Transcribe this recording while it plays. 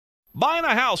Buying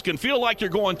a house can feel like you're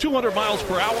going 200 miles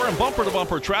per hour in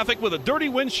bumper-to-bumper traffic with a dirty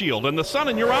windshield and the sun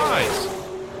in your eyes.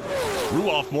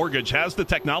 Ruoff Mortgage has the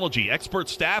technology, expert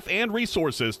staff, and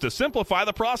resources to simplify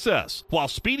the process while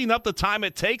speeding up the time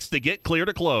it takes to get clear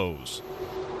to close.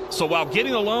 So while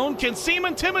getting a loan can seem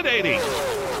intimidating,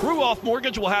 Ruoff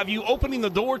Mortgage will have you opening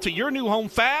the door to your new home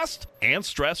fast and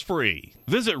stress-free.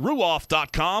 Visit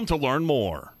ruoff.com to learn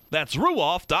more. That's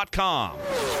ruoff.com.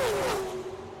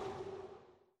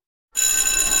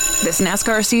 This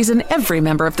NASCAR season, every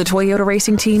member of the Toyota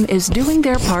racing team is doing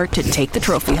their part to take the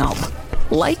trophy home.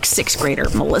 Like sixth grader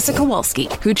Melissa Kowalski,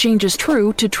 who changes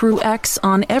true to True X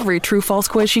on every true-false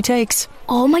quiz she takes.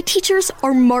 All my teachers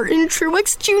are Martin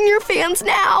Truex Jr. fans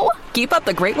now. Keep up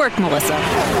the great work, Melissa.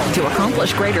 To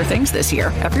accomplish greater things this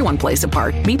year, everyone plays a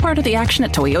part. Be part of the action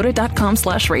at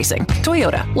toyota.com/racing.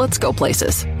 Toyota, let's go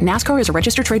places. NASCAR is a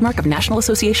registered trademark of National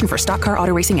Association for Stock Car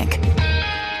Auto Racing, Inc.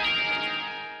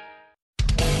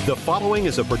 The following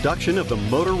is a production of the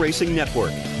Motor Racing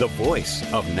Network, the voice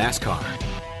of NASCAR.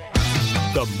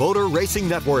 The Motor Racing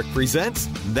Network presents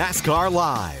NASCAR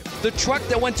Live. The truck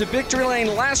that went to Victory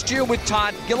Lane last year with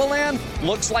Todd Gilliland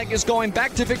looks like it's going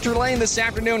back to Victory Lane this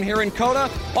afternoon here in COTA.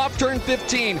 Off turn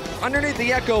 15, underneath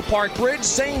the Echo Park Bridge,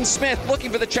 Zane Smith looking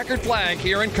for the checkered flag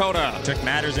here in COTA. Took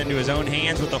matters into his own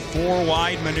hands with a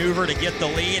four-wide maneuver to get the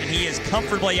lead, and he is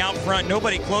comfortably out front.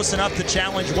 Nobody close enough to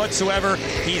challenge whatsoever.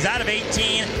 He's out of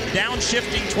 18,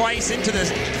 downshifting twice into the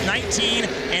 19,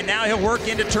 and now he'll work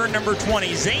into turn number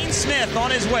 20. Zane Smith on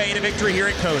his way to victory here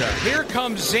at COTA. Here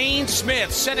comes Zane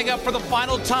Smith setting up for the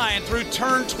final time through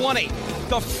turn 20.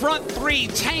 The front three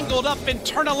tangled up in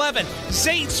turn 11.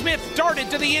 Zane Smith darted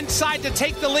to the inside to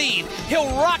take the lead. He'll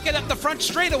rocket up the front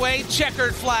straightaway.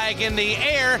 Checkered flag in the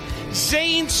air.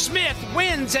 Zane Smith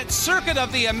wins at Circuit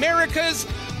of the Americas.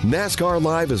 NASCAR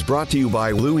Live is brought to you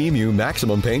by Lou Emu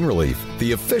Maximum Pain Relief,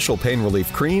 the official pain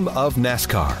relief cream of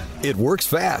NASCAR. It works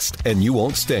fast and you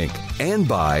won't stink. And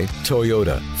by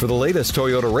Toyota. For the latest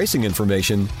Toyota racing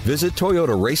information, visit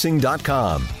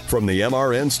toyotaracing.com. From the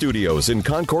MRN studios in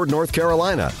Concord, North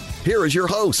Carolina, here is your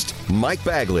host, Mike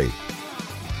Bagley.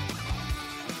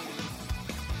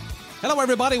 Hello,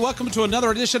 everybody. Welcome to another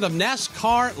edition of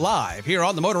NASCAR Live here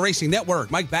on the Motor Racing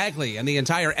Network. Mike Bagley and the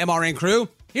entire MRN crew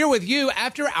here with you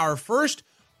after our first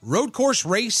road course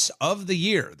race of the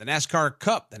year. The NASCAR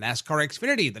Cup, the NASCAR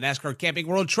Xfinity, the NASCAR Camping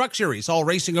World Truck Series, all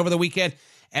racing over the weekend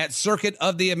at Circuit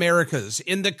of the Americas.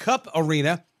 In the Cup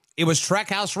arena, it was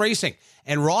Trackhouse Racing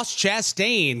and Ross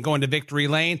Chastain going to Victory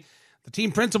Lane. The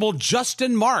team principal,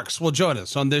 Justin Marks, will join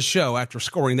us on this show after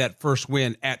scoring that first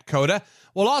win at COTA.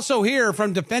 We'll also hear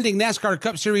from defending NASCAR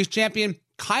Cup Series champion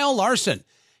Kyle Larson.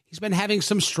 He's been having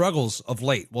some struggles of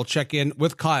late. We'll check in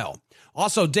with Kyle.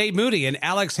 Also, Dave Moody and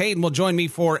Alex Hayden will join me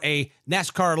for a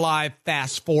NASCAR Live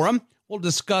Fast Forum. We'll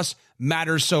discuss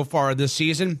matters so far this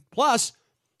season. Plus,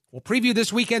 we'll preview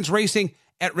this weekend's racing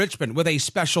at Richmond with a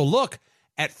special look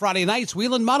at Friday night's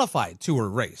Wheel and Modified Tour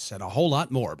race and a whole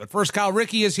lot more. But first, Kyle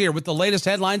Rickey is here with the latest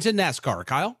headlines in NASCAR.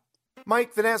 Kyle?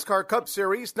 Mike, the NASCAR Cup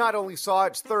Series not only saw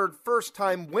its third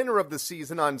first-time winner of the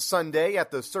season on Sunday at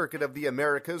the Circuit of the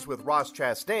Americas with Ross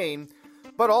Chastain,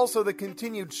 but also the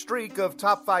continued streak of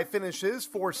top five finishes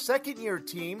for second-year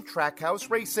team Trackhouse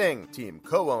Racing. Team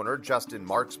co-owner Justin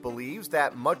Marks believes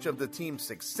that much of the team's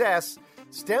success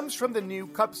stems from the new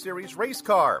Cup Series race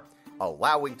car,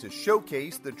 allowing to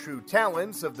showcase the true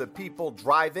talents of the people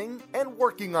driving and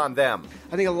working on them.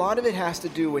 I think a lot of it has to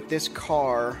do with this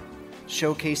car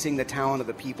showcasing the talent of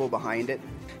the people behind it.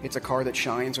 It's a car that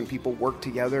shines when people work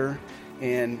together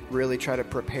and really try to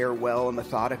prepare well and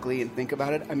methodically and think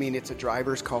about it. I mean, it's a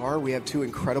driver's car. We have two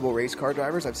incredible race car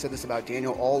drivers. I've said this about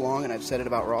Daniel all along, and I've said it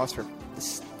about Ross for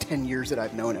 10 years that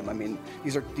I've known him. I mean,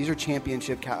 these are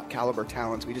championship caliber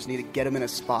talents. We just need to get them in a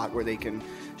spot where they can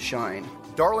shine.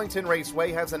 Darlington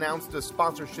Raceway has announced a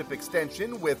sponsorship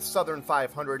extension with Southern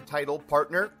 500 title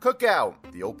partner Cookout.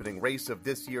 The opening race of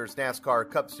this year's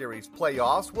NASCAR Cup Series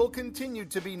playoffs will continue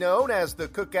to be known as the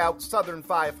Cookout Southern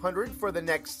 500 for the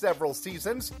next several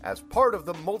seasons as part of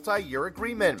the multi-year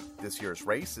agreement. This year's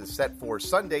race is set for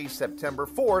Sunday, September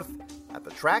 4th at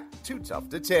the track Too Tough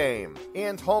to Tame.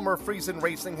 And Homer Friesen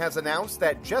Racing has announced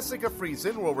that Jessica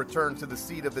Friesen will return to the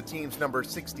seat of the team's number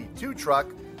 62 truck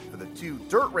for the two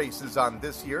dirt races on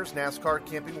this year's NASCAR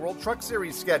Camping World Truck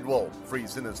Series schedule.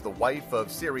 Friesen is the wife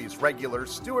of series regular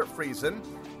Stuart Friesen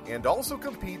and also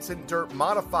competes in dirt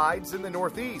modifieds in the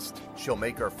Northeast. She'll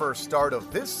make her first start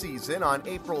of this season on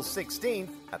April 16th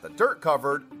at the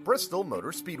dirt-covered Bristol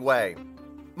Motor Speedway.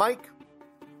 Mike?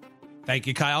 Thank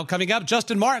you, Kyle. Coming up,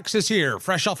 Justin Marks is here,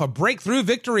 fresh off a breakthrough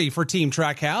victory for Team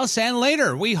Trackhouse. And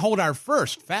later, we hold our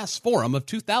first Fast Forum of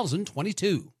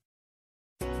 2022.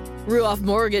 Ruoff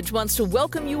Mortgage wants to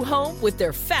welcome you home with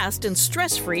their fast and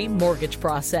stress-free mortgage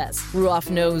process.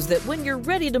 Ruoff knows that when you're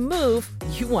ready to move,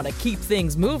 you want to keep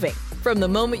things moving. From the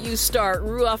moment you start,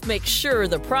 Ruoff makes sure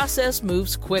the process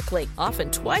moves quickly,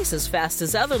 often twice as fast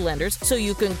as other lenders, so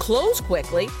you can close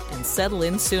quickly and settle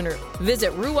in sooner.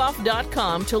 Visit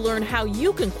ruoff.com to learn how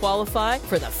you can qualify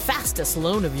for the fastest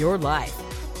loan of your life.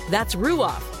 That's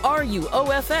Ruoff,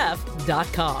 RUOFF.com.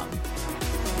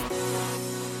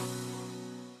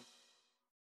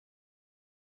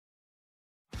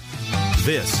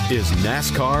 This is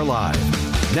NASCAR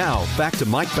Live. Now, back to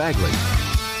Mike Bagley.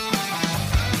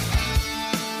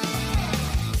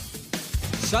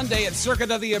 Sunday at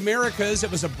Circuit of the Americas, it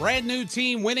was a brand new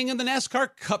team winning in the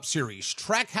NASCAR Cup Series.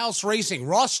 Trackhouse Racing,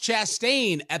 Ross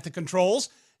Chastain at the controls,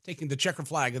 taking the checker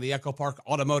flag of the Echo Park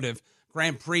Automotive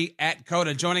Grand Prix at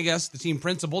COTA. Joining us, the team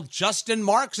principal, Justin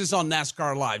Marks, is on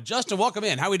NASCAR Live. Justin, welcome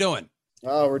in. How are we doing?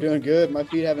 Oh, we're doing good. My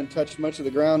feet haven't touched much of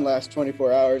the ground last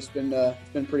 24 hours. It's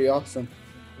been pretty awesome.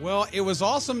 Well, it was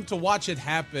awesome to watch it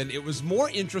happen. It was more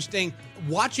interesting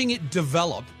watching it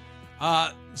develop.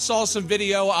 Saw some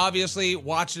video, obviously,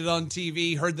 watched it on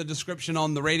TV, heard the description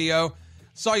on the radio,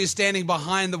 saw you standing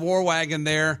behind the war wagon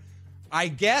there. I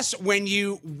guess when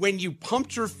you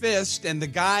pumped your fist and the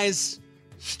guys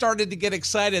started to get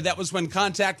excited, that was when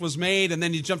contact was made, and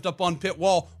then you jumped up on pit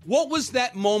wall. What was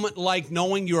that moment like,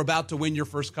 knowing you were about to win your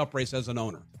first Cup race as an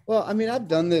owner? Well, I mean, I've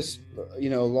done this,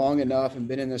 long enough and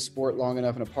been in this sport long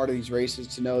enough and a part of these races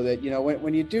to know that,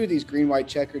 when you do these green, white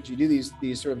checkers, you do these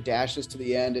sort of dashes to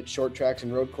the end at short tracks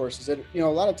and road courses that, a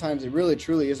lot of times it really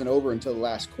truly isn't over until the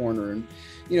last corner. And,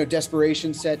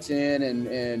 desperation sets in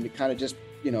and kind of just,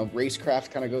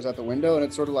 racecraft kind of goes out the window, and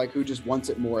it's sort of like who just wants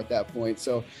it more at that point.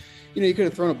 So, you could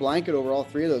have thrown a blanket over all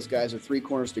three of those guys with 3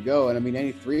 corners to go. And I mean,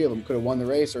 any three of them could have won the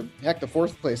race, or heck, the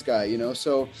 4th place guy,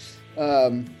 So,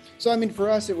 I mean, for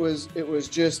us, it was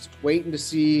just waiting to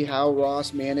see how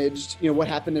Ross managed, what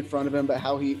happened in front of him, but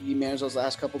how he managed those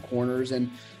last couple corners. And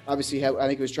obviously, I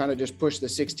think he was trying to just push the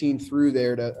 16 through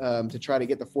there to try to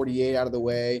get the 48 out of the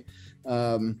way.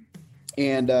 And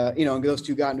those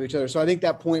two got into each other. So I think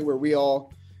that point where we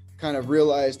all kind of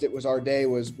realized it was our day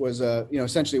was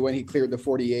essentially when he cleared the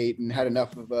 48 and had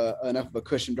enough of a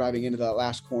cushion driving into that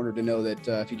last corner to know that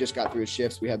if he just got through his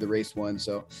shifts, we had the race won.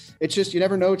 So it's just, you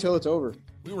never know till it's over.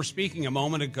 We were speaking a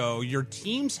moment ago. Your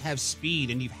teams have speed,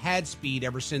 and you've had speed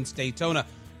ever since Daytona.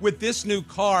 With this new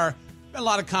car, been a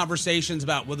lot of conversations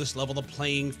about, will this level the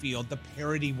playing field? The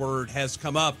parity word has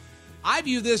come up. I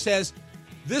view this as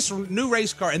this new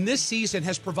race car and this season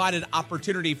has provided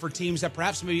opportunity for teams that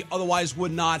perhaps maybe otherwise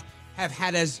would not have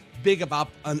had as big of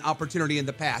an opportunity in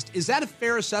the past. Is that a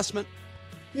fair assessment?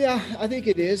 Yeah, I think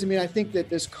it is. I mean, I think that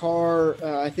this car,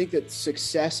 I think that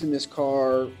success in this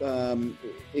car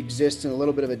exists in a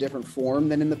little bit of a different form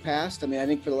than in the past. I mean, I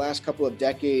think for the last couple of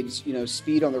decades,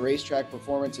 speed on the racetrack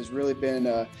performance has really been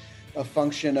a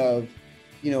function of,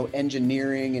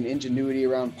 engineering and ingenuity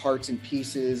around parts and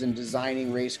pieces and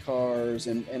designing race cars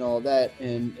and all that,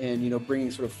 and bringing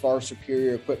sort of far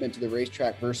superior equipment to the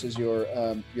racetrack versus your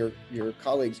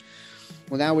colleagues.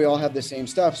 Well, now we all have the same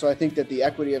stuff. So I think that the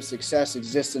equity of success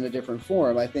exists in a different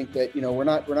form. I think that, we're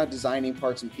not designing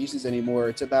parts and pieces anymore.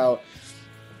 It's about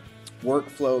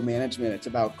workflow management. It's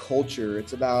about culture.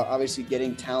 It's about obviously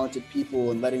getting talented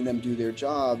people and letting them do their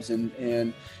jobs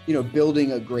and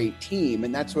building a great team.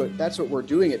 And that's what we're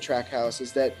doing at Trackhouse,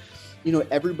 is that,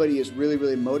 everybody is really,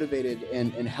 really motivated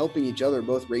and helping each other.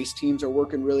 Both race teams are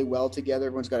working really well together.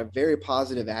 Everyone's got a very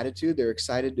positive attitude. They're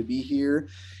excited to be here.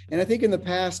 And I think in the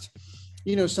past,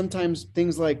 sometimes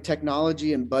things like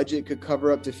technology and budget could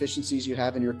cover up deficiencies you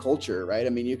have in your culture, right?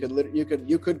 I mean, you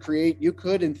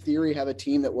could in theory have a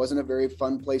team that wasn't a very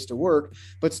fun place to work,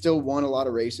 but still won a lot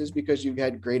of races because you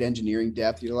had great engineering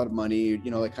depth, you had a lot of money,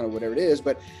 like kind of whatever it is.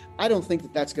 But I don't think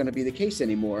that that's going to be the case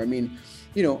anymore. I mean,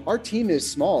 our team is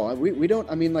small. We don't,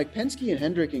 like Penske and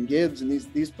Hendrick and Gibbs and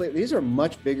these are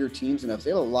much bigger teams than us. They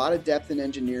have a lot of depth in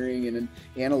engineering and in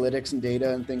analytics and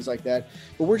data and things like that.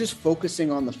 But we're just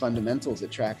focusing on the fundamentals at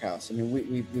Trackhouse. I mean,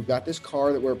 we've got this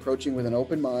car that we're approaching with an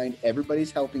open mind.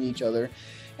 Everybody's helping each other.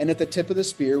 And at the tip of the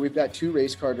spear, we've got 2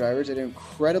 race car drivers that are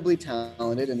incredibly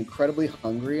talented and incredibly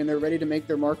hungry, and they're ready to make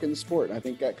their mark in the sport. And I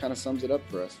think that kind of sums it up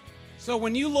for us. So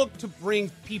when you look to bring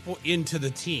people into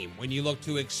the team, when you look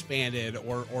to expand it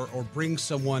or bring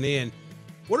someone in,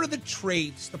 what are the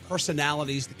traits, the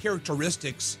personalities, the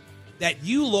characteristics that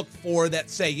you look for that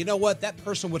say, you know what, that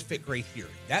person would fit great here.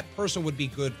 That person would be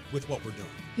good with what we're doing?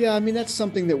 Yeah, I mean, that's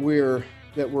something that we're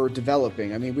that we're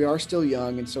developing. I mean, we are still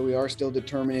young, and so we are still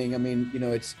determining. I mean,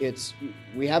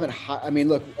 we haven't. I mean,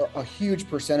 look, a huge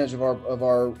percentage of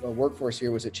our workforce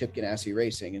here was at Chip Ganassi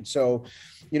Racing, and so,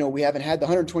 we haven't had the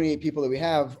 128 people that we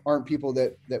have aren't people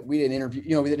that we didn't interview.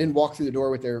 They didn't walk through the door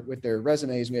with their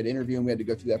resumes. We had to interview them. We had to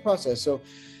go through that process. So,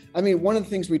 I mean, one of the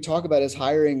things we talk about is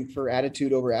hiring for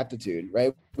attitude over aptitude,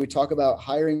 right? We talk about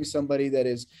hiring somebody that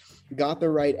is got the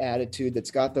right attitude,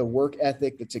 that's got the work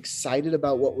ethic, that's excited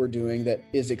about what we're doing, that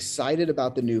is excited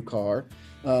about the new car,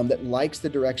 that likes the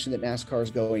direction that NASCAR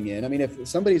is going in. I mean, if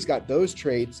somebody's got those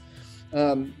traits,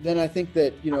 then I think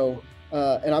that,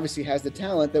 and obviously has the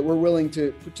talent, that we're willing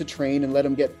to train and let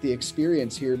them get the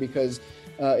experience here, because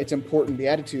it's important. The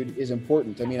attitude is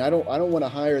important. I mean, I don't want to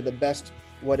hire the best,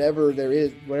 whatever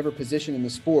position in the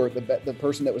sport, the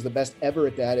person that was the best ever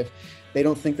at that, if they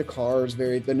don't think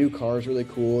the new car is really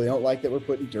cool. They don't like that we're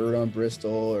putting dirt on Bristol,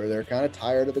 or they're kind of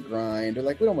tired of the grind, or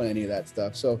we don't want any of that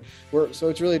stuff. So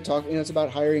it's really talking, it's about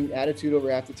hiring attitude over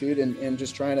aptitude, and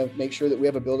just trying to make sure that we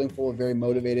have a building full of very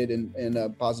motivated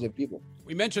and positive people.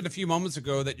 We mentioned a few moments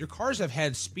ago that your cars have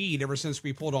had speed ever since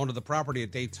we pulled onto the property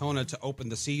at Daytona to open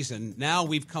the season. Now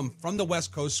we've come from the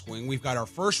West Coast swing. We've got our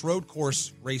first road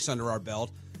course race under our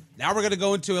belt. Now we're going to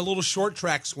go into a little short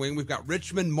track swing. We've got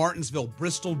Richmond, Martinsville,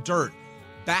 Bristol Dirt,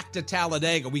 back to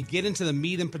Talladega. We get into the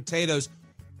meat and potatoes.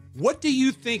 What do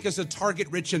you think is a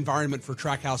target-rich environment for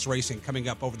Trackhouse racing coming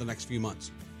up over the next few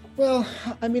months? Well,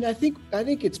 I mean, I think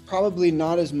it's probably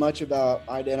not as much about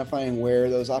identifying where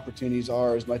those opportunities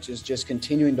are as much as just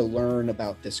continuing to learn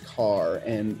about this car.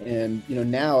 And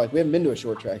now we haven't been to a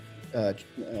short track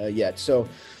yet. So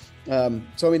I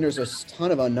mean, there's a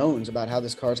ton of unknowns about how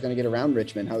this car is going to get around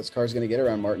Richmond, how this car is going to get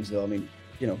around Martinsville. I mean,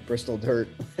 Bristol Dirt,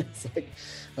 it's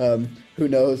who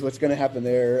knows what's going to happen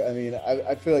there. I mean,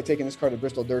 I feel like taking this car to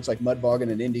Bristol Dirt's like mud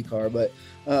bogging an Indy car, but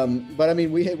I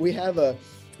mean, we have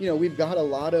we've got a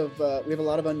lot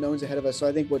of unknowns ahead of us. So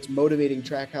I think what's motivating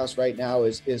Trackhouse right now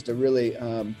is to really,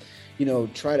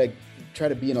 try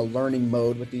to be in a learning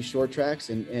mode with these short tracks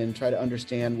and try to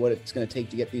understand what it's going to take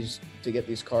to get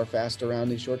these car fast around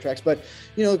these short tracks. But,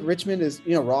 Richmond is,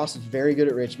 Ross is very good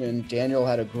at Richmond. Daniel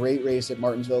had a great race at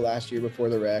Martinsville last year before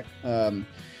the wreck.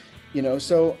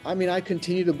 So, I mean, I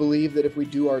continue to believe that if we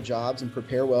do our jobs and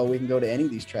prepare well, we can go to any of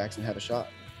these tracks and have a shot.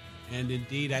 And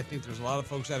indeed, I think there's a lot of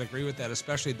folks that agree with that,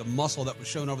 especially the muscle that was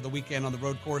shown over the weekend on the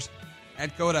road course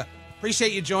at COTA.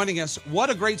 Appreciate you joining us. What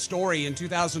a great story in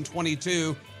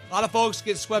 2022. A lot of folks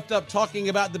get swept up talking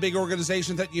about the big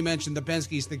organizations that you mentioned, the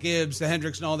Penske's, the Gibbs, the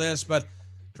Hendricks, and all this, but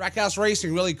Trackhouse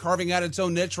Racing really carving out its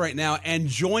own niche right now and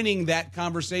joining that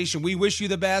conversation. We wish you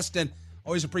the best and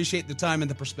always appreciate the time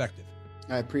and the perspective.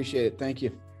 I appreciate it. Thank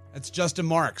you. That's Justin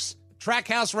Marks.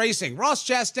 Trackhouse Racing, Ross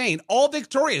Chastain, all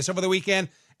victorious over the weekend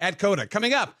at COTA.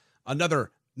 Coming up,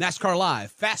 another NASCAR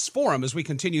Live Fast Forum as we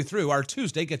continue through our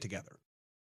Tuesday get-together.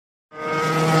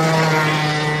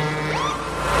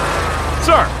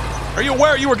 Sir, are you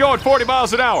aware you were going 40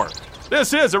 miles an hour?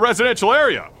 This is a residential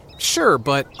area. Sure,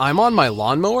 but I'm on my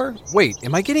lawnmower? Wait,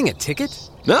 am I getting a ticket?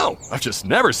 No, I've just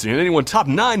never seen anyone top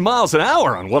 9 miles an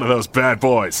hour on one of those bad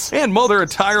boys. And mow their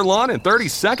entire lawn in 30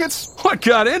 seconds? What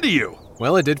got into you?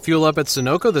 Well, I did fuel up at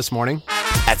Sunoco this morning.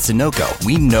 At Sunoco,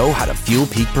 we know how to fuel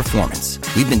peak performance.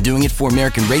 We've been doing it for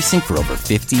American racing for over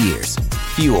 50 years.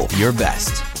 Fuel your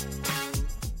best.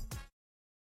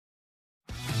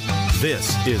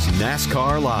 This is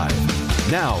NASCAR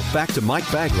Live. Now, back to Mike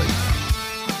Bagley.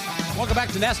 Welcome back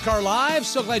to NASCAR Live.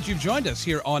 So glad you've joined us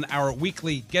here on our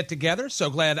weekly get-together. So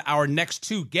glad our next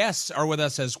two guests are with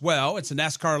us as well. It's a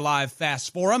NASCAR Live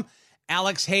Fast Forum.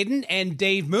 Alex Hayden and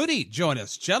Dave Moody join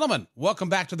us. Gentlemen, welcome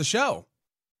back to the show.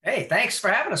 Hey, thanks for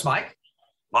having us, Mike.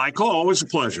 Michael, always a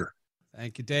pleasure.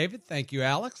 Thank you, David. Thank you,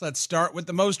 Alex. Let's start with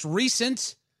the most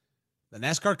recent, the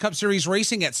NASCAR Cup Series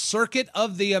racing at Circuit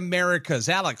of the Americas.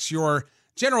 Alex, your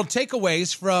general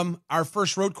takeaways from our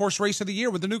first road course race of the year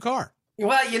with the new car.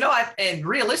 Well, and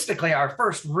realistically, our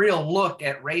first real look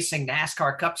at racing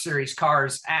NASCAR Cup Series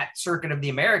cars at Circuit of the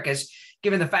Americas,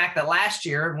 given the fact that last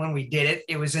year when we did it,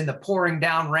 it was in the pouring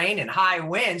down rain and high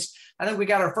winds. I think we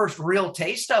got our first real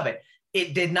taste of it.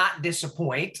 It did not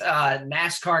disappoint.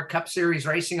 NASCAR Cup Series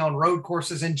racing on road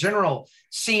courses in general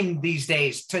seem these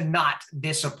days to not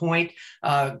disappoint.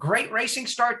 Great racing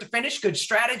start to finish, good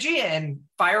strategy, and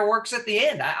fireworks at the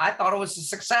end. I thought it was a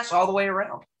success all the way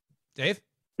around. Dave?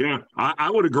 Yeah,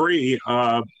 I would agree.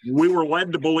 We were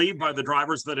led to believe by the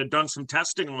drivers that had done some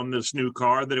testing on this new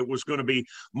car that it was going to be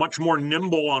much more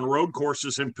nimble on road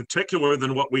courses in particular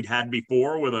than what we'd had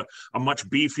before, with a much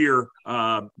beefier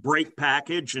brake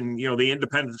package and, the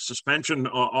independent suspension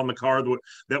on the car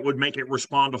that would make it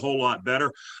respond a whole lot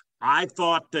better. I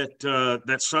thought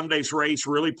that Sunday's race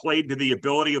really played to the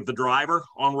ability of the driver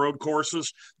on road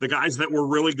courses. The guys that were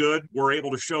really good were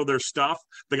able to show their stuff.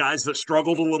 The guys that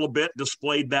struggled a little bit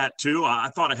displayed that too. I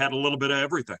thought it had a little bit of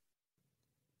everything.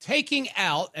 Taking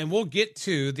out, and we'll get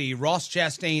to the Ross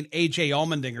Chastain, AJ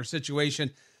Allmendinger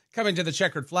situation coming to the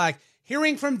checkered flag,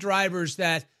 hearing from drivers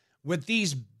that with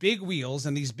these big wheels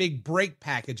and these big brake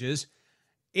packages,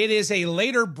 it is a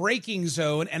later braking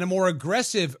zone and a more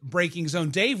aggressive braking zone.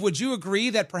 Dave, would you agree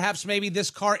that perhaps maybe this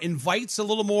car invites a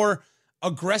little more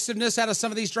aggressiveness out of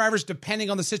some of these drivers depending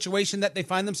on the situation that they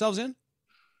find themselves in?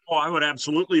 Oh, I would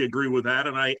absolutely agree with that.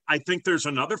 And I think there's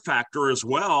another factor as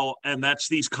well, and that's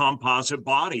these composite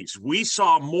bodies. We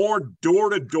saw more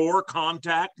door-to-door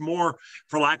contact, more,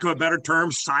 for lack of a better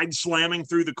term, side slamming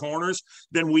through the corners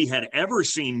than we had ever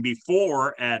seen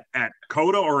before at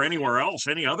COTA or anywhere else,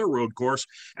 any other road course.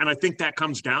 And I think that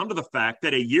comes down to the fact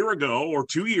that a year ago or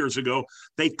 2 years ago,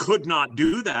 they could not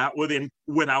do that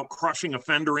without crushing a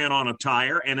fender in on a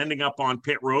tire and ending up on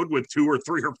pit road with 2 or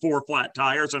 3 or 4 flat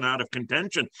tires and out of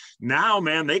contention. Now,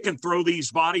 man, they can throw these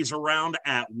bodies around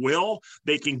at will.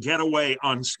 They can get away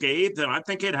unscathed, and I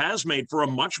think it has made for a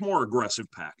much more aggressive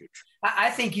package.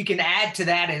 I think you can add to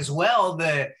that as well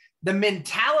the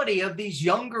mentality of these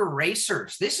younger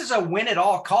racers. This is a win at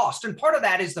all cost, and part of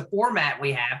that is the format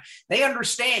we have. They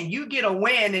understand you get a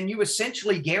win, and you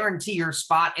essentially guarantee your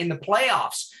spot in the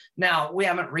playoffs. Now, we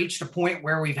haven't reached a point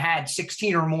where we've had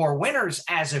 16 or more winners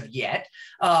as of yet.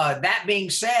 That being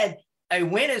said, a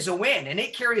win is a win, and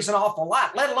it carries an awful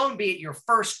lot, let alone be it your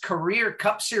first career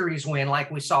Cup Series win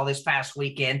like we saw this past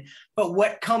weekend. But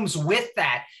what comes with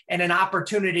that and an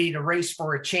opportunity to race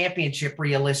for a championship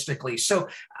realistically. So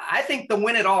I think the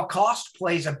win at all cost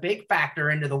plays a big factor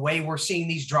into the way we're seeing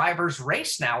these drivers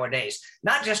race nowadays,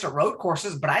 not just at road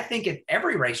courses, but I think at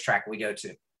every racetrack we go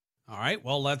to. All right,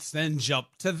 well, let's then jump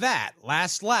to that.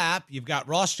 Last lap, you've got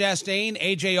Ross Chastain,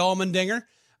 AJ Allmendinger.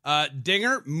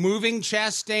 Dinger moving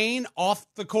Chastain off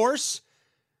the course.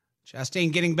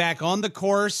 Chastain getting back on the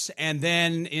course and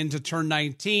then into turn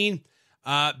 19.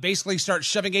 Basically starts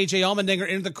shoving AJ Allmendinger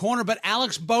into the corner, but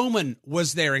Alex Bowman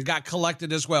was there and got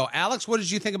collected as well. Alex, what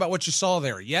did you think about what you saw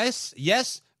there?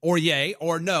 Yes, or yay,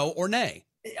 or no, or nay?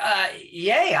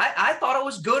 Yay. I thought it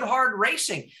was good, hard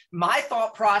racing. My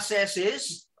thought process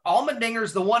is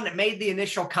Allmendinger's the one that made the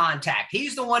initial contact.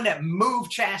 He's the one that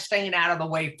moved Chastain out of the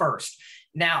way first.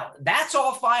 Now, that's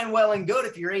all fine, well, and good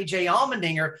if you're AJ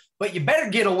Allmendinger, but you better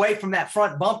get away from that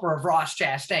front bumper of Ross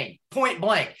Chastain, point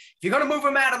blank. If you're going to move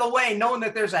him out of the way, knowing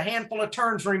that there's a handful of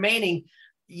turns remaining,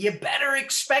 you better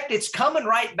expect it's coming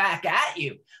right back at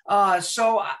you.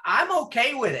 So I'm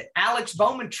okay with it. Alex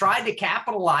Bowman tried to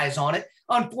capitalize on it.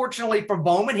 Unfortunately for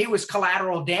Bowman, he was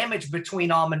collateral damage between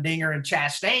Allmendinger and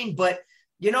Chastain, but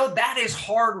you know, that is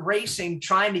hard racing,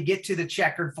 trying to get to the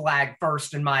checkered flag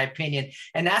first, in my opinion.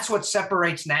 And that's what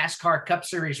separates NASCAR Cup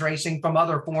Series racing from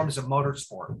other forms of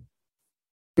motorsport.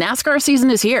 NASCAR season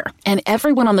is here, and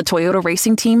everyone on the Toyota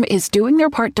racing team is doing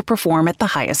their part to perform at the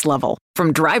highest level.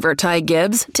 From driver Ty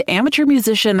Gibbs to amateur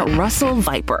musician Russell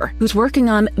Viper, who's working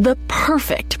on the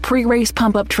perfect pre-race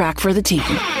pump-up track for the team.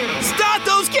 Start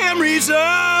those Camrys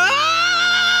up!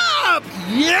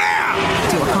 Yeah!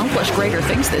 To accomplish greater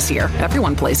things this year,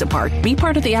 everyone plays a part. Be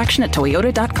part of the action at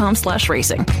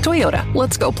toyota.com/racing. Toyota,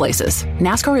 let's go places.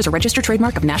 NASCAR is a registered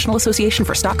trademark of National Association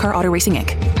for Stock Car Auto Racing,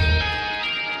 Inc.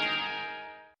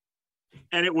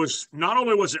 And it was, not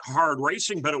only was it hard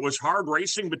racing, but it was hard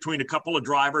racing between a couple of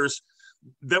drivers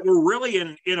that were really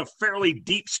in a fairly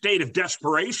deep state of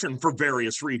desperation for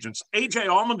various regions. AJ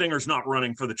Allmendinger's not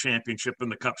running for the championship in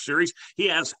the Cup Series. He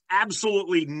has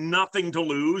absolutely nothing to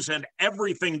lose and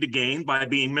everything to gain by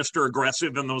being Mr.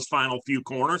 Aggressive in those final few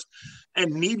corners.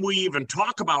 And need we even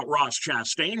talk about Ross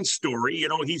Chastain's story? You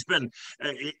know, he's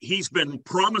been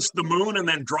promised the moon and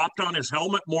then dropped on his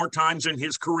helmet more times in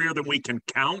his career than we can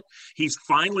count. He's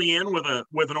finally in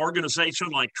with an organization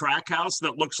like Trackhouse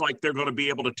that looks like they're going to be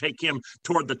able to take him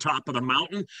toward the top of the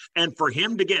mountain. And for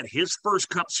him to get his first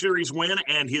Cup Series win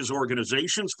and his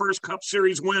organization's first Cup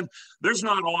Series win, there's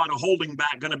not a lot of holding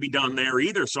back going to be done there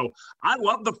either. So I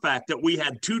love the fact that we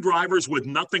had two drivers with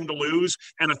nothing to lose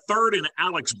and a third in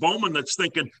Alex Bowman that's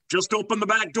thinking, just open the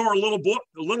back door a little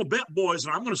bit, boys,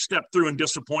 and I'm going to step through and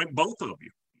disappoint both of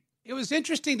you. It was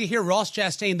interesting to hear Ross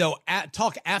Chastain, though,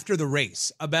 talk after the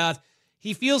race about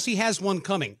he feels he has one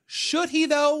coming. Should he,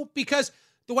 though? Because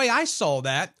the way I saw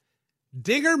that,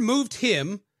 Dinger moved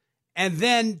him, and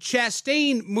then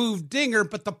Chastain moved Dinger,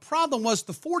 but the problem was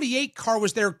the 48 car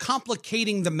was there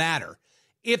complicating the matter.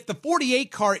 If the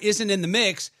 48 car isn't in the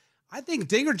mix, I think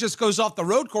Dinger just goes off the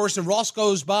road course and Ross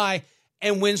goes by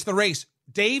and wins the race.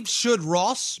 Dave, should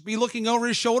Ross be looking over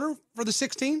his shoulder for the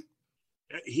 16?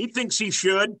 He thinks he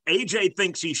should. AJ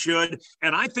thinks he should.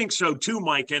 And I think so too,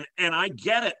 Mike. And I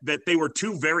get it that they were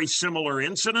two very similar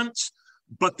incidents,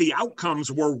 but the outcomes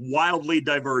were wildly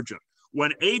divergent.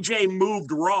 When AJ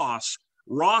moved Ross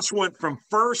went from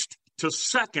first to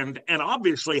second and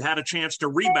obviously had a chance to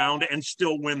rebound and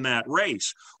still win that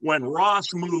race. When Ross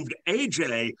moved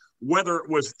AJ, whether it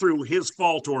was through his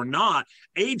fault or not,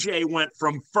 AJ went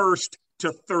from first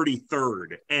to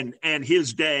 33rd, and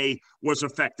his day was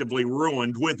effectively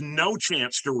ruined with no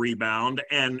chance to rebound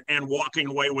and walking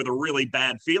away with a really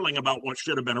bad feeling about what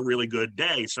should have been a really good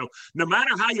day. So no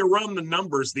matter how you run the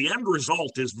numbers, the end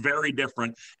result is very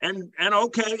different. And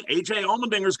okay, AJ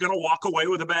Allmendinger's going to walk away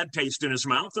with a bad taste in his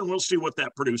mouth, and we'll see what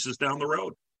that produces down the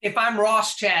road. If I'm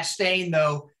Ross Chastain,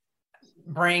 though,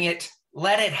 bring it.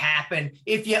 Let it happen.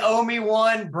 If you owe me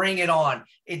one, bring it on.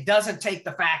 It doesn't take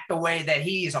the fact away that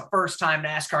he is a first-time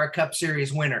NASCAR Cup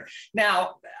Series winner.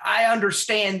 Now, I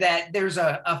understand that there's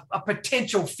a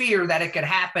potential fear that it could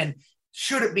happen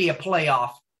should it be a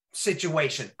playoff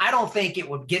situation. I don't think it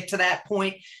would get to that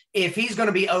point. If he's going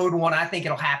to be owed one, I think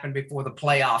it'll happen before the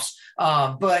playoffs.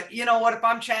 But you know what? If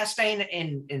I'm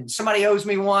Chastain and somebody owes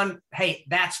me one, hey,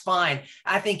 that's fine.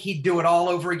 I think he'd do it all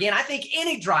over again. I think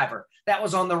any driver that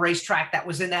was on the racetrack that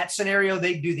was in that scenario,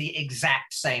 they'd do the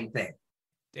exact same thing.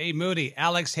 Dave Moody,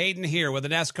 Alex Hayden here with the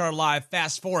NASCAR Live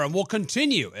Fast Forum. We'll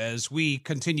continue as we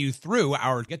continue through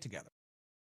our get-together.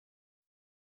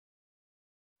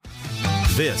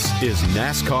 This is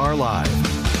NASCAR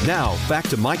Live. Now, back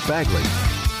to Mike Bagley.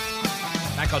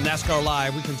 Back on NASCAR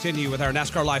Live, we continue with our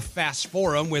NASCAR Live Fast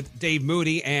Forum with Dave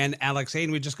Moody and Alex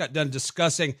Hayden. We just got done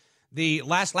discussing the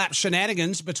last lap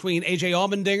shenanigans between AJ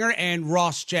Allmendinger and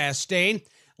Ross Chastain.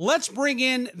 Let's bring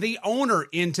in the owner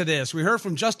into this. We heard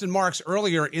from Justin Marks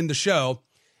earlier in the show,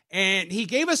 and he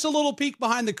gave us a little peek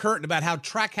behind the curtain about how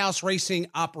Trackhouse Racing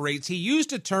operates. He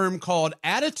used a term called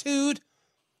attitude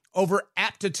over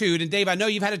aptitude. And Dave, I know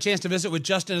you've had a chance to visit with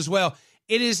Justin as well.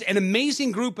 It is an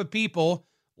amazing group of people,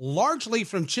 largely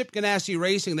from Chip Ganassi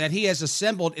Racing, that he has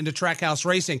assembled into Trackhouse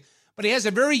Racing. But he has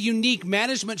a very unique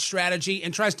management strategy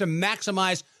and tries to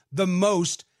maximize the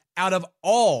most out of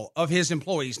all of his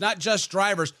employees, not just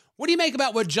drivers. What do you make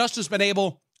about what Justin's been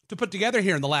able to put together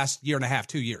here in the last year and a half,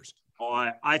 2 years?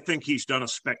 Oh, I think he's done a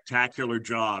spectacular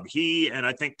job. He, and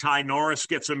I think Ty Norris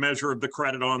gets a measure of the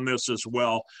credit on this as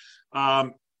well.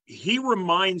 He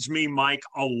reminds me, Mike,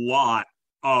 a lot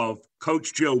of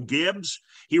Coach Joe Gibbs.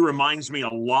 He reminds me a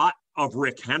lot of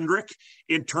Rick Hendrick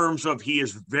in terms of he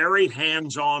is very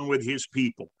hands-on with his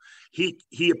people.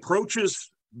 He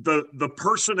approaches the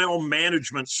personnel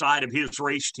management side of his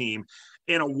race team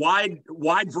in a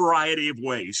wide variety of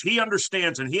ways. He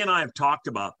understands, and he and I have talked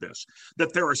about this,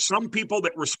 that there are some people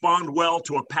that respond well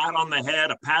to a pat on the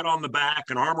head, a pat on the back,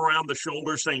 an arm around the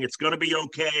shoulder saying it's going to be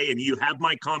okay and you have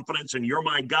my confidence and you're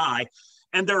my guy.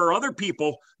 And there are other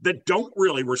people that don't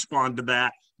really respond to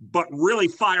that, but really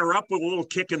fire up with a little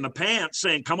kick in the pants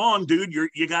saying, come on, dude,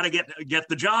 you got to get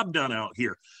the job done out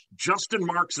here. Justin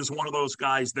Marks is one of those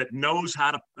guys that knows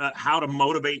how to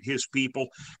motivate his people.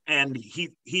 And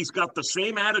he's got the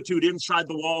same attitude inside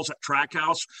the walls at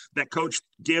Trackhouse that Coach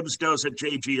Gibbs does at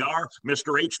JGR,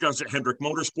 Mr. H does at Hendrick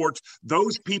Motorsports.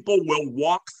 Those people will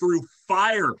walk through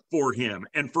fire for him.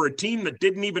 And for a team that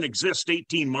didn't even exist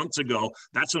 18 months ago,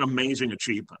 that's an amazing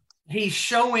achievement. He's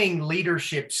showing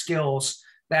leadership skills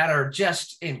that are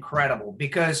just incredible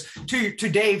because to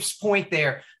Dave's point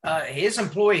there, his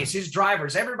employees, his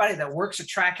drivers, everybody that works at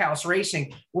Trackhouse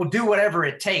Racing will do whatever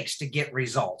it takes to get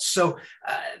results. So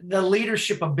the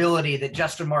leadership ability that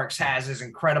Justin Marks has is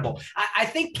incredible. I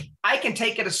think I can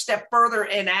take it a step further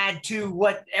and add to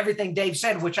what everything Dave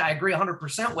said, which I agree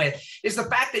 100% with, is the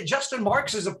fact that Justin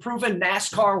Marks is a proven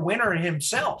NASCAR winner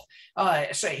himself.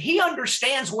 So he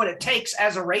understands what it takes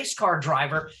as a race car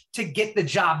driver to get the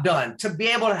job done, to be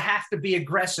able to have to be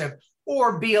aggressive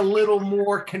or be a little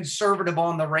more conservative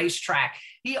on the racetrack.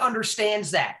 He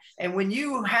understands that. And when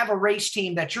you have a race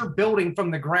team that you're building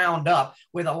from the ground up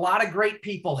with a lot of great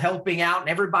people helping out and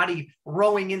everybody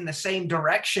rowing in the same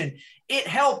direction, it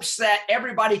helps that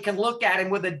everybody can look at him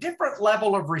with a different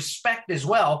level of respect as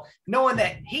well, knowing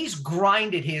that he's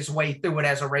grinded his way through it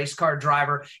as a race car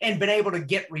driver and been able to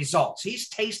get results. He's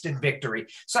tasted victory.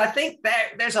 So I think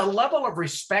that there's a level of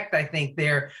respect, I think,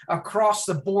 there across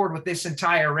the board with this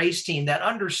entire race team that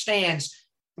understands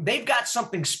they've got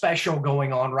something special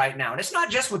going on right now. And it's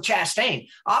not just with Chastain.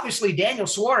 Obviously, Daniel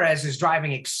Suarez is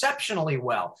driving exceptionally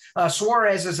well.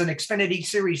 Suarez is an Xfinity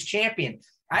Series champion.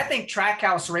 I think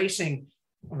Trackhouse Racing,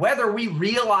 whether we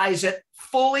realize it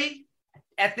fully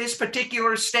at this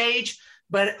particular stage,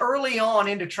 But early on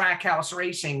into Trackhouse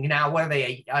racing, now whether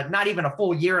they not even a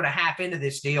full year and a half into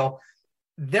this deal,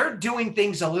 they're doing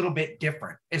things a little bit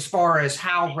different as far as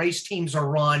how race teams are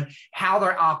run, how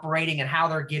they're operating, and how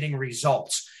they're getting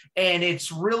results. And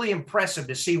it's really impressive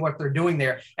to see what they're doing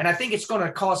there. And I think it's going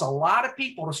to cause a lot of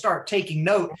people to start taking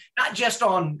note, not just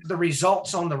on the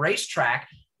results on the racetrack,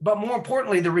 but more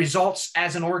importantly, the results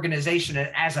as an organization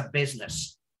and as a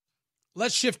business.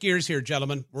 Let's shift gears here,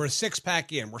 gentlemen. We're a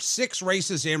 6-pack in. We're 6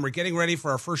 races in. We're getting ready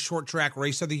for our first short track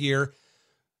race of the year.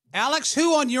 Alex,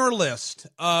 who on your list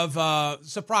of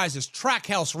surprises,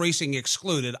 Trackhouse Racing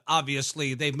excluded,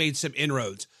 obviously they've made some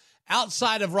inroads,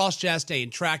 outside of Ross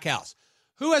Chastain, Trackhouse,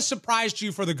 who has surprised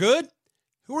you for the good?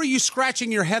 Who are you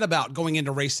scratching your head about going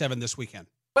into race 7 this weekend?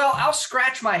 Well, I'll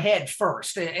scratch my head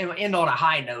first and end on a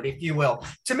high note, if you will.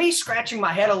 To me, scratching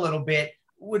my head a little bit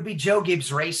would be Joe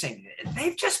Gibbs Racing.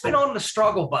 They've just been on the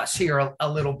struggle bus here a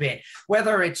little bit,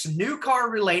 whether it's new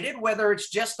car related, whether it's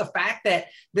just the fact that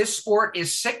this sport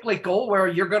is cyclical, where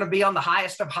you're going to be on the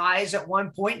highest of highs at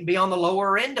one point and be on the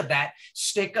lower end of that,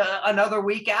 stick another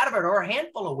week out of it or a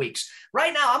handful of weeks.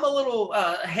 Right now, I'm a little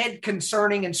head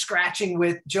concerning and scratching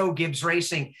with Joe Gibbs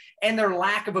Racing and their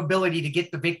lack of ability to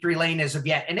get the victory lane as of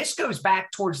yet. And this goes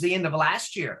back towards the end of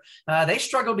last year. They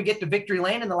struggled to get the victory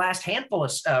lane in the last handful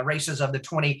of races of the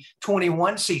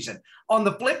 2021 season. On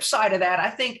the flip side of that, I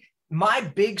think my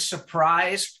big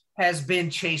surprise has been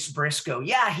Chase Briscoe.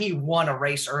 Yeah, he won a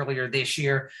race earlier this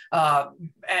year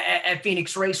at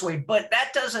Phoenix Raceway, but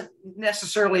that doesn't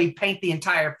necessarily paint the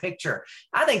entire picture.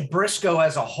 I think Briscoe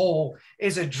as a whole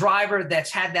is a driver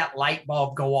that's had that light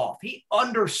bulb go off. He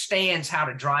understands how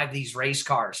to drive these race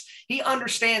cars. He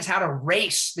understands how to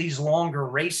race these longer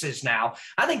races now.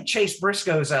 I think Chase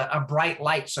Briscoe is a bright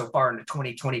light so far in the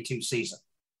 2022 season.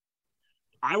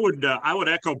 I would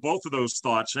echo both of those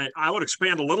thoughts. I would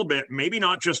expand a little bit, maybe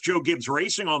not just Joe Gibbs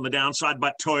Racing on the downside,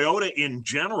 but Toyota in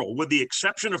general, with the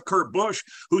exception of Kurt Busch,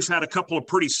 who's had a couple of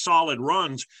pretty solid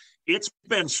runs. It's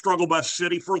been struggle bus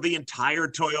city for the entire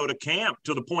Toyota camp,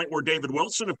 to the point where David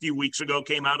Wilson a few weeks ago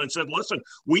came out and said, listen,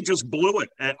 we just blew it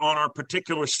on our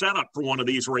particular setup for one of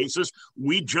these races.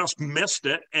 We just missed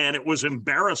it, and it was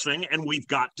embarrassing, and we've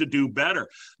got to do better.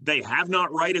 They have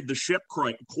not righted the ship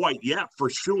quite yet,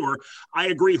 for sure. I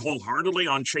agree wholeheartedly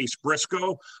on Chase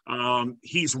Briscoe.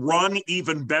 He's run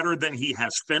even better than he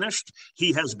has finished.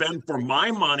 He has been, for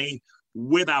my money,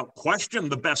 without question,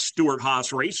 the best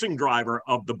Stewart-Haas racing driver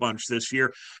of the bunch this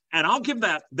year. And I'll give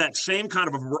that same kind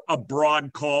of a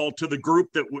broad call to the group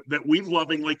that we've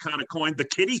lovingly kind of coined the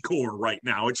kiddie core right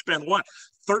now. It's been,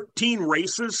 13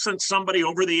 races since somebody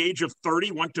over the age of 30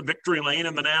 went to victory lane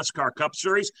in the NASCAR Cup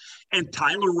Series. And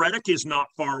Tyler Reddick is not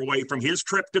far away from his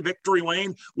trip to victory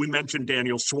lane. We mentioned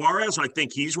Daniel Suarez. I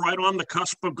think he's right on the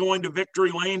cusp of going to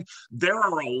victory lane. There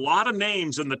are a lot of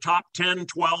names in the top 10,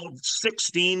 12,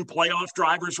 16 playoff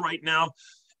drivers right now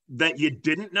that you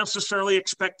didn't necessarily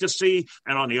expect to see.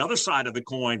 And on the other side of the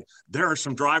coin, there are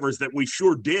some drivers that we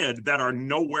sure did that are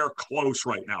nowhere close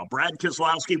right now. Brad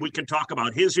Keselowski, we can talk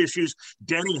about his issues.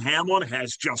 Denny Hamlin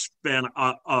has just been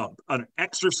an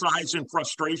exercise in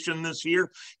frustration this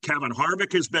year. Kevin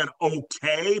Harvick has been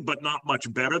okay, but not much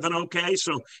better than okay.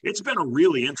 So it's been a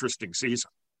really interesting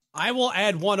season. I will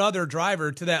add one other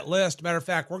driver to that list. Matter of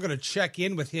fact, we're going to check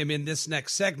in with him in this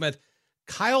next segment.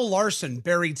 Kyle Larson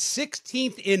buried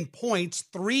 16th in points,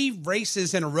 3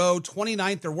 races in a row,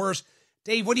 29th or worse.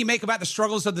 Dave, what do you make about the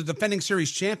struggles of the defending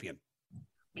series champion?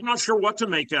 I'm not sure what to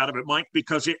make out of it, Mike,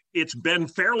 because it's been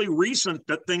fairly recent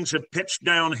that things have pitched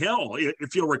downhill.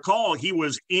 If you'll recall, he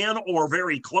was in or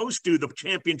very close to the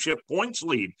championship points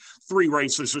lead 3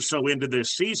 races or so into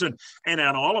this season. And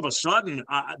then all of a sudden,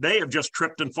 they have just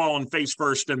tripped and fallen face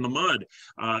first in the mud.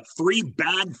 3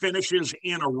 bad finishes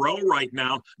in a row right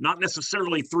now, not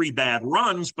necessarily 3 bad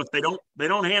runs, but they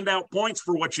don't hand out points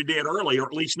for what you did early, or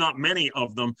at least not many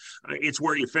of them. It's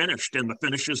where you finished, and the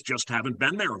finishes just haven't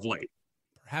been there of late.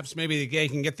 Perhaps maybe they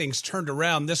can get things turned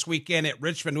around this weekend at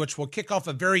Richmond, which will kick off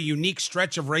a very unique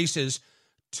stretch of races.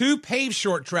 2 paved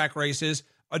short track races,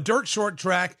 a dirt short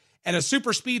track, and a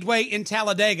super speedway in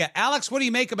Talladega. Alex, what do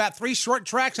you make about 3 short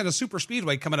tracks and a super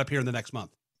speedway coming up here in the next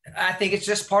month? I think it's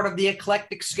just part of the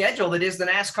eclectic schedule that is the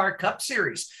NASCAR Cup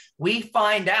Series. We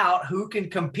find out who can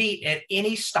compete at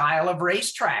any style of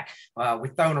racetrack.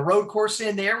 We've thrown a road course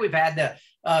in there. We've had the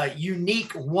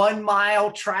unique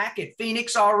 1-mile track at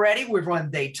Phoenix already. We've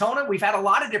run Daytona. We've had a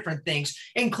lot of different things,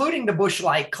 including the Busch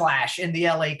Light Clash in the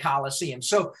LA Coliseum.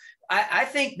 So I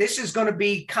think this is going to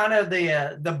be kind of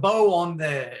the bow on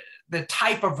the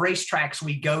type of racetracks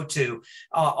we go to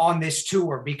on this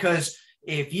tour, because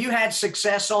If you had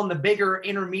success on the bigger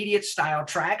intermediate style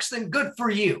tracks, then good for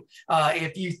you.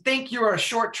 If you think you're a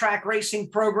short track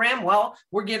racing program, well,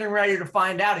 we're getting ready to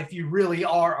find out if you really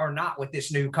are or not with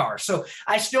this new car. So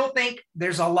I still think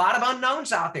there's a lot of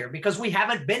unknowns out there because we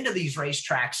haven't been to these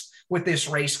racetracks with this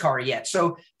race car yet.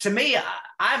 So to me,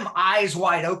 I'm eyes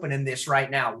wide open in this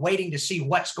right now, waiting to see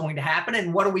what's going to happen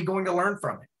and what are we going to learn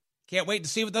from it. Can't wait to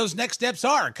see what those next steps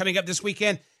are coming up this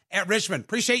weekend at Richmond.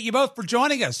 Appreciate you both for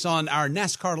joining us on our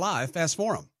NASCAR Live Fast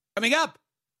Forum. Coming up,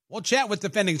 we'll chat with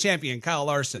defending champion Kyle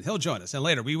Larson. He'll join us. And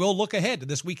later, we will look ahead to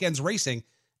this weekend's racing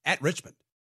at Richmond.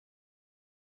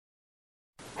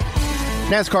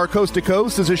 NASCAR Coast to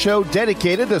Coast is a show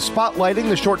dedicated to spotlighting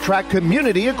the short track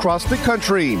community across the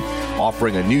country.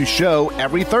 Offering a new show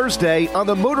every Thursday on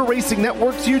the Motor Racing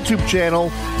Network's YouTube channel,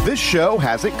 this show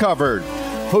has it covered.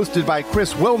 Hosted by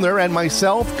Chris Wilner and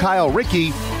myself, Kyle Rickey,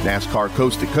 NASCAR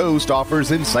Coast to Coast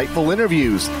offers insightful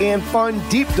interviews and fun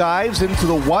deep dives into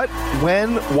the what,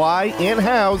 when, why, and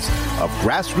hows of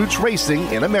grassroots racing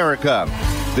in America.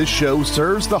 This show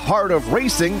serves the heart of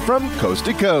racing from coast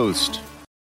to coast.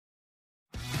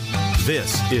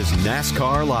 This is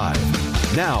NASCAR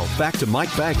Live. Now, back to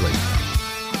Mike Bagley.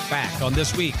 Back on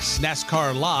this week's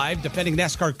NASCAR Live, defending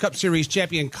NASCAR Cup Series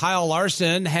champion Kyle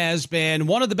Larson has been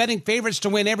one of the betting favorites to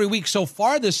win every week so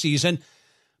far this season,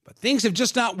 but things have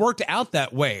just not worked out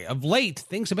that way. Of late,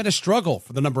 things have been a struggle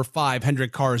for the number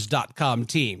 500cars.com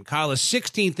team. Kyle is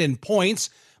 16th in points,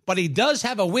 but he does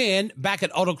have a win back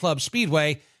at Auto Club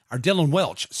Speedway. Our Dylan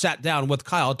Welch sat down with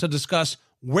Kyle to discuss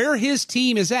where his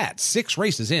team is at 6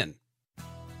 races in.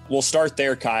 We'll start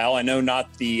there, Kyle. I know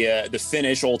not the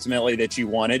finish ultimately that you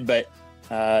wanted, but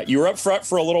you were up front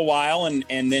for a little while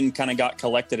and then kind of got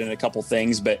collected in a couple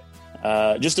things. But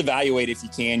just evaluate, if you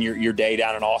can, your day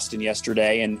down in Austin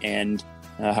yesterday and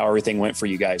how everything went for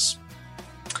you guys.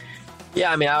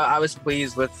 Yeah, I mean, I was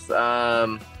pleased with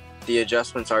the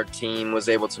adjustments our team was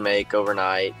able to make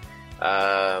overnight.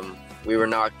 We were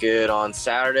not good on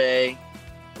Saturday,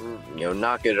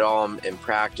 not good at all in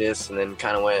practice, and then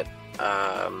kind of went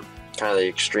kind of the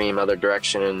extreme other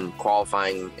direction in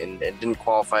qualifying and didn't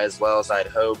qualify as well as I'd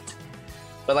hoped.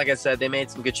 But like I said, they made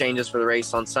some good changes for the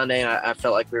race on Sunday, and I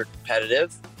felt like we were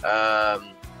competitive.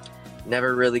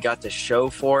 Never really got to show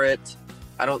for it.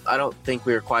 I don't think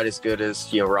we were quite as good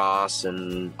as Ross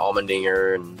and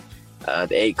Allmendinger and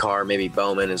the 8 car, maybe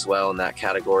Bowman as well in that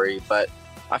category. But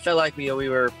I felt like we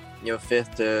were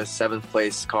 5th to 7th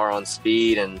place car on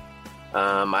speed, and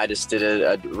I just did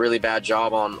a really bad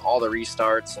job on all the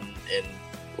restarts and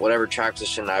whatever track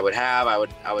position I would have, I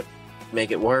would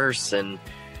make it worse. And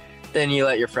then you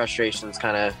let your frustrations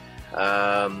kind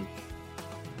of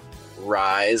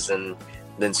rise and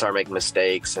then start making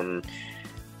mistakes and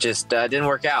just didn't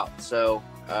work out. So,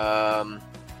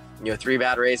 3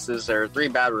 bad races or 3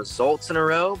 bad results in a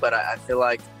row, but I feel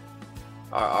like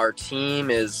our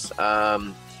team is,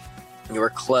 we're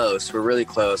close. We're really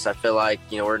close. I feel like,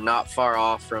 we're not far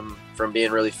off from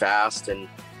being really fast, and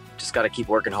just got to keep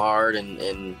working hard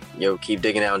and keep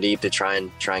digging down deep to try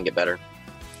and get better.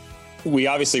 We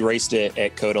obviously raced it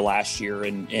at COTA last year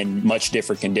in much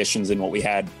different conditions than what we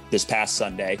had this past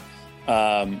Sunday.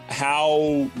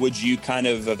 How would you kind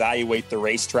of evaluate the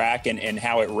racetrack and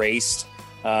how it raced,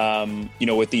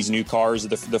 with these new cars,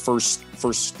 the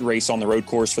first race on the road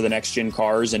course for the next gen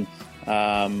cars, and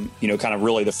kind of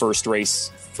really the first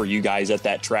race for you guys at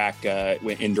that track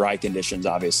in dry conditions,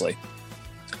 obviously?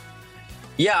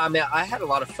 Yeah, I mean, I had a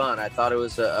lot of fun. I thought it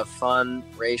was a fun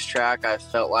racetrack. I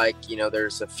felt like,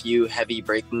 there's a few heavy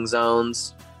braking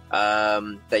zones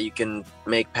that you can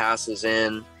make passes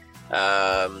in.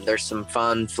 There's some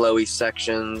fun, flowy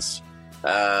sections.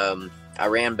 I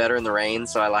ran better in the rain,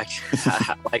 so I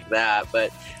like that.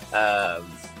 But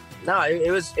no,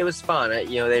 it was fun. They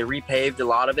repaved a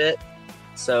lot of it,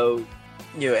 so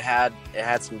it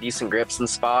had some decent grips and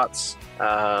spots.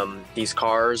 These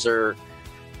cars are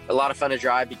a lot of fun to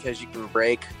drive because you can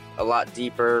brake a lot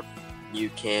deeper. You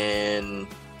can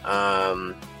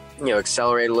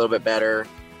accelerate a little bit better,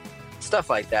 stuff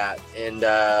like that. And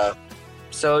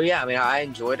so yeah, I mean, I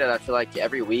enjoyed it. I feel like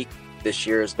every week this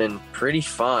year has been pretty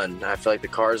fun. I feel like the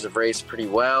cars have raced pretty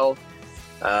well,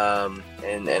 and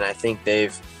I think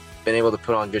they've been able to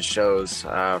put on good shows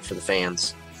for the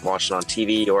fans watching on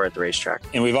TV or at the racetrack.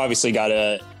 And we've obviously got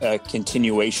a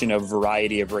continuation of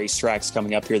variety of racetracks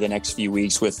coming up here the next few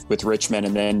weeks with Richmond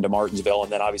and then to Martinsville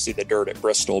and then obviously the dirt at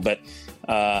Bristol. But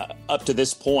up to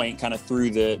this point, kind of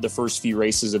through the first few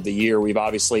races of the year, we've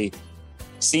obviously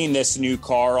seen this new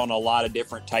car on a lot of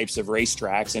different types of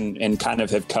racetracks and kind of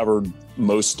have covered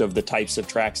most of the types of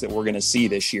tracks that we're going to see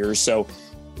this year. So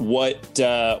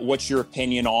what's your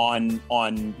opinion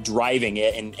on driving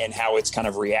it and how it's kind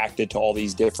of reacted to all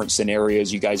these different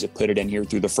scenarios you guys have put it in here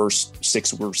through the first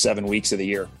 6 or 7 weeks of the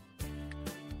year?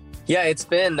 Yeah, it's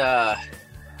been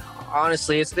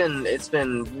honestly, it's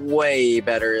been way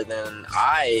better than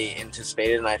I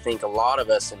anticipated, and I think a lot of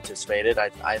us anticipated.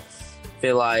 I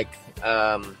feel like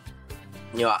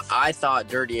I thought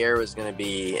dirty air was going to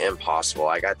be impossible.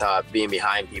 Like, I thought being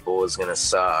behind people was going to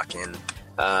suck, and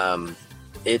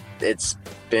it's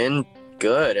been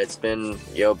good. It's been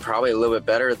probably a little bit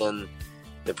better than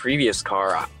the previous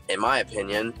car, in my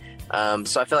opinion.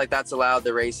 So I feel like that's allowed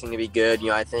the racing to be good.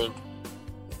 I think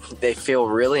they feel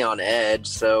really on edge.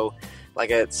 So like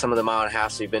at some of the mile and a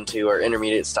halves we've been to are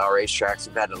intermediate style racetracks,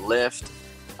 we've had to lift,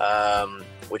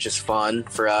 which is fun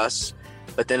for us.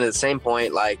 But then at the same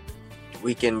point, like,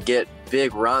 we can get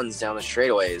big runs down the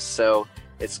straightaways. So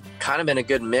it's kind of been a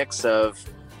good mix of,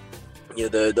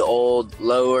 the old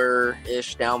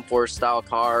lower-ish downforce style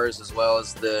cars, as well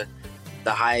as the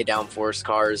high downforce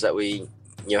cars that we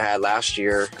had last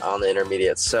year on the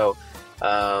intermediates. So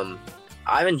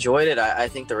I've enjoyed it. I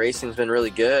think the racing's been really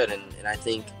good, and I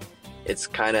think it's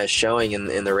kind of showing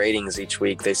in the ratings each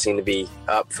week. They seem to be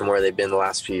up from where they've been the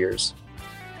last few years.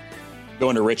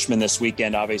 Going to Richmond this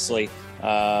weekend, obviously.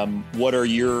 What are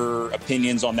your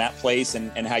opinions on that place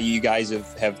and how you guys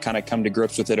have kind of come to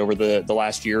grips with it over the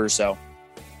last year or so?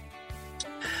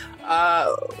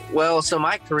 Well, so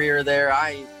my career there,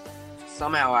 I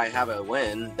have a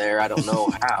win there. I don't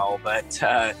know how, but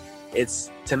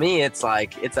to me, it's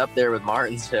up there with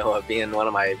Martinsville of being one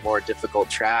of my more difficult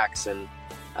tracks. And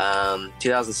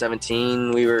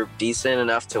 2017, we were decent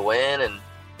enough to win, and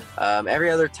every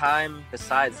other time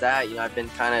besides that, I've been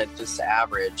kind of just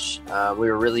average. We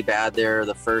were really bad there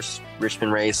the first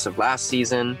Richmond race of last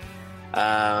season.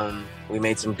 We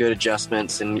made some good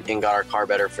adjustments and got our car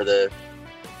better for the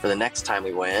next time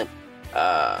we went.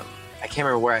 I can't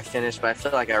remember where I finished, but I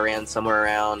feel like I ran somewhere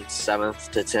around 7th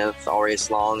to 10th all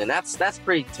race long, and that's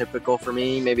pretty typical for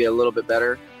me, maybe a little bit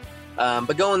better.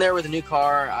 But going there with a new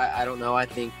car, I don't know. I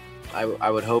think I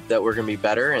would hope that we're going to be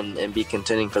better and be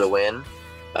contending for the win.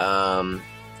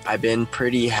 I've been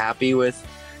pretty happy with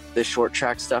the short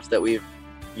track stuff that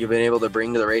you've been able to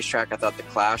bring to the racetrack. I thought the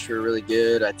Clash were really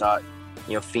good. I thought,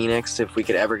 Phoenix, if we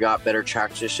could ever got better track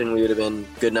position, we would have been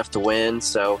good enough to win.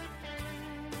 So,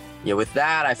 with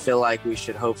that, I feel like we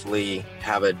should hopefully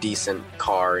have a decent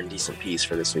car and decent piece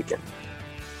for this weekend.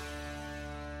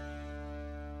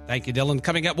 Thank you, Dylan.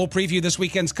 Coming up, we'll preview this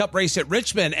weekend's Cup race at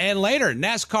Richmond, and later,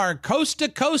 NASCAR Coast to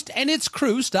Coast and its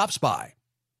crew stops by.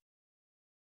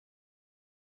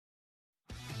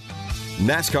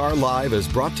 NASCAR Live is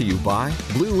brought to you by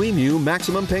Blue Emu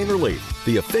Maximum Pain Relief,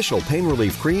 the official pain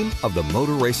relief cream of the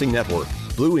Motor Racing Network.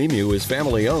 Blue Emu is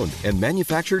family owned and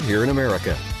manufactured here in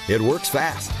America. It works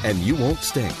fast and you won't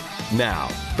stink. Now,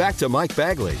 back to Mike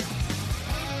Bagley.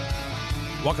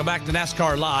 Welcome back to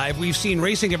NASCAR Live. We've seen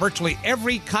racing at virtually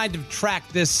every kind of track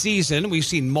this season. We've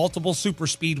seen multiple super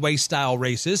speedway style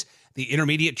races, the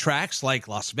intermediate tracks like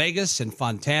Las Vegas and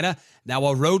Fontana, now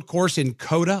a road course in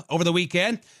COTA over the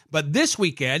weekend. But this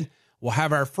weekend, we'll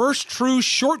have our first true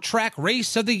short track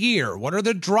race of the year. What are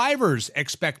the drivers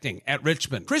expecting at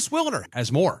Richmond? Chris Wilner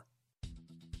has more.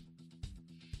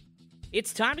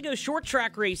 It's time to go short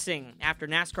track racing. After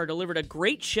NASCAR delivered a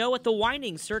great show at the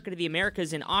Winding Circuit of the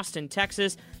Americas in Austin,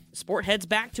 Texas, the sport heads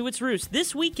back to its roots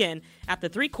this weekend at the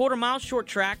 3/4 mile short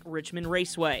track Richmond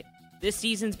Raceway. This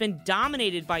season's been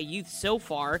dominated by youth so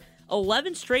far.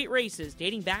 11 straight races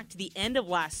dating back to the end of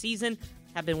last season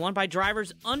have been won by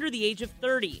drivers under the age of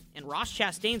 30, and Ross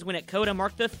Chastain's win at COTA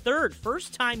marked the third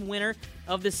first-time winner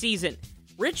of the season.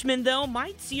 Richmond, though,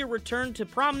 might see a return to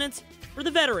prominence for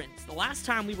the veterans. The last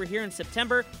time we were here in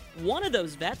September, one of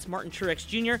those vets, Martin Truex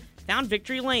Jr., found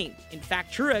victory lane. In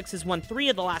fact, Truex has won 3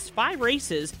 of the last 5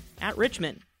 races at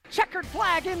Richmond. Checkered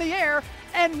flag in the air,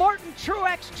 and Martin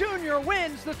Truex Jr.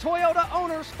 wins the Toyota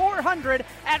Owners 400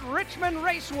 at Richmond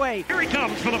Raceway. Here he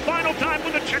comes for the final time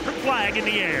with a checkered flag in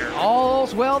the air.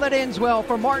 All's well that ends well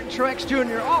for Martin Truex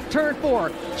Jr. Off turn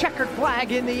 4, checkered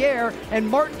flag in the air, and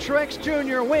Martin Truex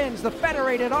Jr. wins the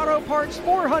Federated Auto Parts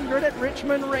 400 at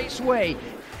Richmond Raceway.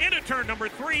 Into turn number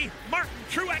 3, Martin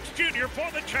Truex Jr.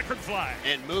 for the checkered flag.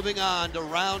 And moving on to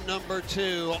round number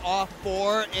 2, off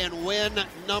 4 and win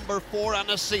number 4 on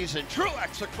the season.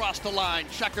 Truex across the line,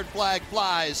 checkered flag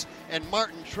flies, and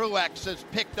Martin Truex has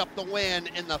picked up the win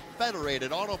in the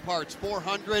Federated Auto Parts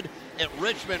 400 at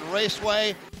Richmond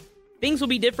Raceway. Things will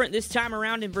be different this time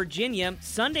around in Virginia.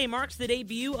 Sunday marks the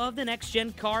debut of the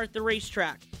next-gen car at the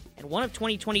racetrack. And one of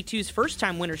 2022's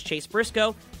first-time winners, Chase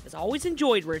Briscoe, has always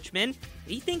enjoyed Richmond.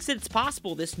 He thinks that it's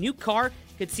possible this new car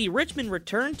could see Richmond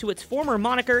return to its former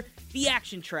moniker, the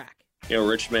Action Track.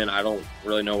 Richmond, I don't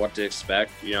really know what to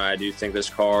expect. I do think this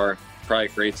car probably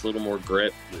creates a little more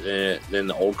grip than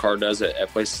the old car does at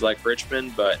places like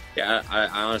Richmond. But yeah,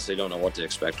 I honestly don't know what to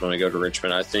expect when we go to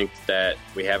Richmond. I think that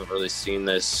we haven't really seen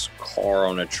this car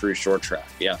on a true short track.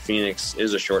 Yeah, Phoenix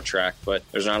is a short track, but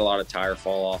there's not a lot of tire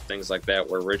fall off, things like that,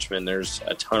 where Richmond, there's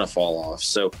a ton of fall off.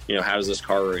 So, how does this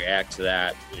car react to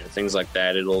that? Things like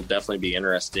that. It'll definitely be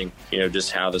interesting,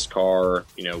 just how this car,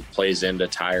 plays into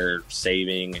tire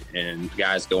saving and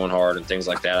guys going hard and things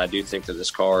like that. I do think that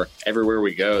this car, everywhere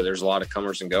we go, there's a lot of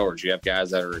comers and goers. You have guys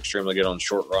that are extremely good on the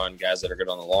short run, guys that are good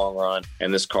on the long run,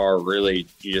 and this car really,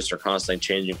 you just are constantly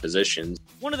changing positions.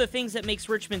 One of the things that makes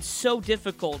Richmond so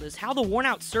difficult is how the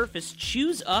worn-out surface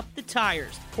chews up the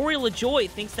tires. Corey LaJoie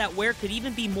thinks that wear could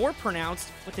even be more pronounced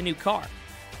with the new car.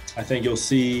 I think you'll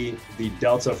see the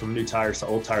delta from new tires to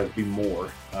old tires be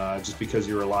more, just because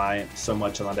you're relying so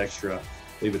much on that extra, I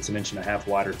believe it's 1.5 inches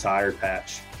wider tire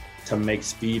patch to make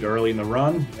speed early in the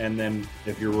run. And then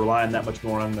if you're relying that much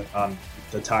more on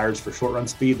the tires for short run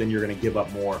speed, then you're going to give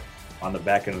up more on the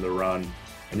back end of the run.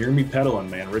 And you're going to be pedaling,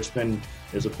 man. Richmond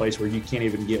is a place where you can't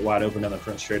even get wide open on the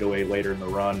front straightaway later in the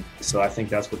run. So I think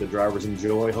that's what the drivers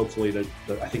enjoy. Hopefully,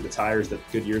 I think the tires that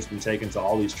Goodyear's been taking to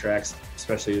all these tracks,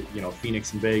 especially,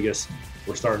 Phoenix and Vegas,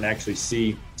 we're starting to actually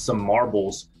see some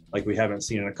marbles like we haven't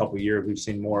seen in a couple of years. We've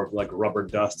seen more of like rubber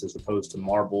dust as opposed to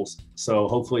marbles. So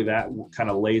hopefully that kind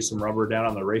of lays some rubber down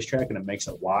on the racetrack and it makes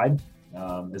it wide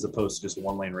as opposed to just a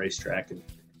one-lane racetrack.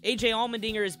 AJ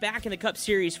Allmendinger is back in the Cup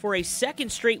Series for a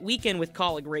second straight weekend with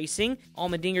Colleague Racing.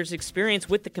 Allmendinger's experience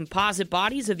with the composite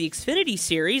bodies of the Xfinity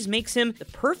Series makes him the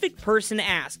perfect person to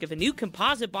ask if a new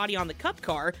composite body on the Cup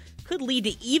car could lead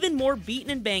to even more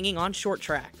beating and banging on short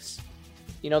tracks.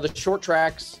 The short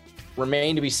tracks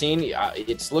remain to be seen.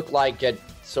 It's looked like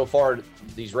so far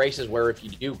these races where if you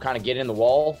do kind of get in the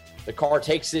wall, the car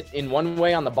takes it in one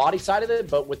way on the body side of it,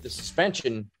 but with the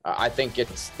suspension, I think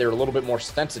they're a little bit more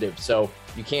sensitive. So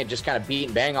you can't just kind of beat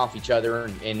and bang off each other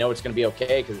and know it's going to be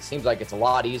okay, because it seems like it's a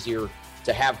lot easier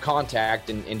to have contact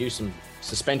and do some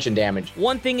suspension damage.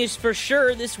 One thing is for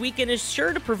sure, this weekend is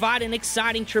sure to provide an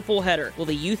exciting triple header. Will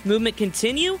the youth movement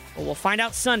continue? Well, we'll find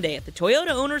out Sunday at the Toyota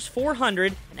Owners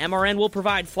 400, and MRN will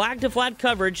provide flag-to-flag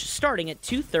coverage starting at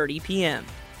 2:30 p.m.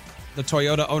 The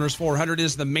Toyota Owners 400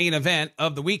 is the main event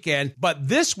of the weekend, but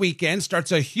this weekend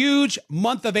starts a huge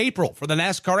month of April for the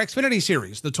NASCAR Xfinity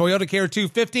Series. The Toyota Care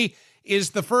 250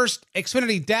 is the first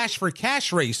Xfinity Dash for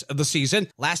Cash race of the season.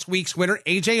 Last week's winner,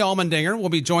 AJ Allmendinger, will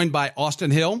be joined by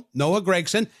Austin Hill, Noah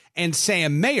Gragson, and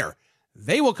Sam Mayer.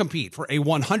 They will compete for a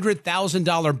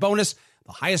 $100,000 bonus.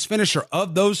 The highest finisher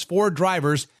of those four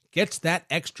drivers gets that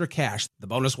extra cash. The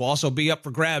bonus will also be up for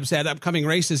grabs at upcoming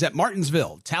races at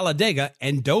Martinsville, Talladega,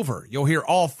 and Dover. You'll hear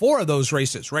all four of those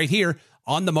races right here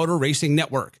on the Motor Racing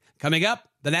Network. Coming up,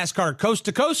 the NASCAR Coast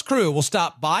to Coast crew will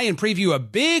stop by and preview a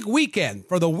big weekend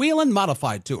for the Whelen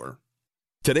Modified Tour.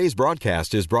 Today's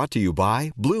broadcast is brought to you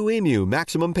by Blue Emu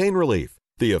Maximum Pain Relief,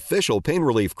 the official pain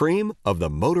relief cream of the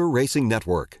Motor Racing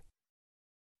Network.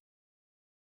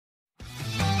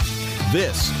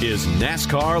 This is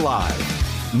NASCAR Live.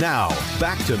 Now,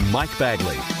 back to Mike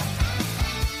Bagley.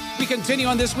 We continue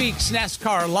on this week's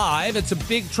NASCAR Live. It's a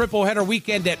big triple header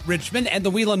weekend at Richmond, and the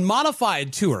Whelen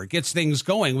Modified Tour gets things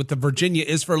going with the Virginia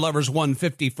is for Lovers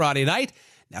 150 Friday night.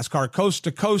 NASCAR Coast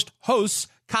to Coast hosts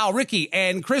Kyle Rickey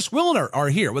and Chris Wilner are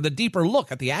here with a deeper look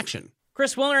at the action.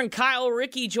 Chris Wilner and Kyle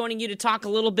Rickey joining you to talk a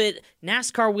little bit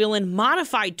NASCAR Whelen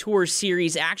Modified Tour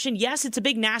Series action. Yes, it's a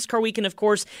big NASCAR weekend, of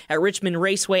course, at Richmond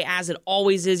Raceway, as it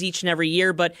always is each and every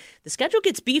year, but the schedule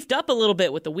gets beefed up a little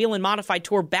bit with the Whelen Modified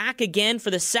Tour back again for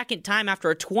the second time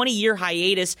after a 20-year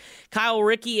hiatus. Kyle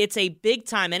Rickey, it's a big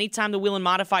time anytime the Whelen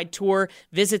Modified Tour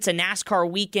visits a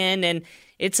NASCAR weekend, and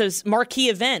it's a marquee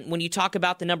event when you talk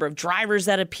about the number of drivers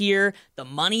that appear, the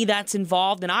money that's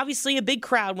involved, and obviously a big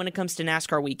crowd when it comes to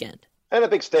NASCAR weekend. And a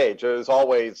big stage. It is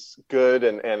always good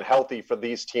and healthy for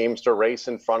these teams to race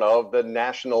in front of the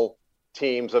national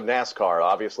teams of NASCAR.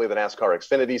 Obviously, the NASCAR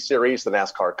Xfinity Series, the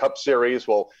NASCAR Cup Series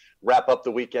will wrap up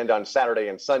the weekend on Saturday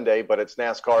and Sunday, but it's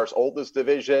NASCAR's oldest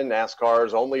division,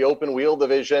 NASCAR's only open wheel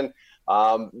division.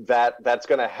 That's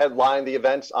going to headline the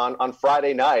events on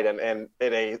Friday night. And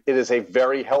it is a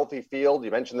very healthy field.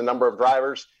 You mentioned the number of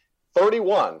drivers.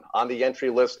 31 on the entry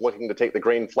list looking to take the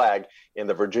green flag in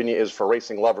the Virginia is for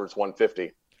Racing Lovers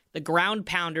 150. the ground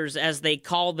pounders, as they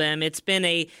call them. It's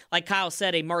been like Kyle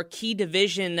said, a marquee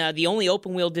division, the only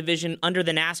open wheel division under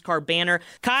the NASCAR banner.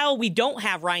 Kyle, we don't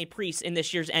have Ryan Preece in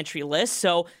this year's entry list,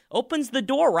 so opens the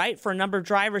door, right, for a number of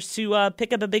drivers to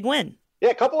pick up a big win. Yeah,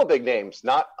 a couple of big names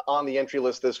not on the entry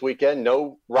list this weekend.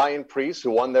 No Ryan Preece, who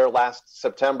won there last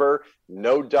September.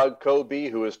 No Doug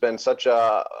Coby, who has been such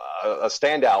a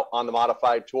standout on the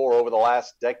modified tour over the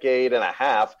last decade and a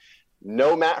half.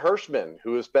 No Matt Hirschman,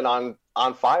 who has been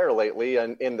on fire lately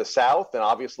in the South and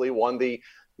obviously won the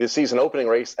season opening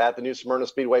race at the New Smyrna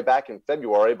Speedway back in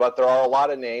February. But there are a lot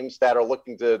of names that are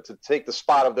looking to take the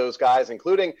spot of those guys,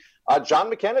 including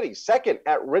John McKennedy, second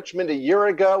at Richmond a year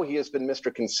ago. He has been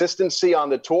Mr. Consistency on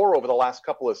the tour over the last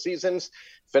couple of seasons,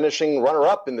 finishing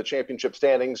runner-up in the championship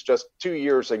standings just 2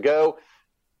 years ago.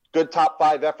 Good top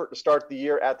 5 effort to start the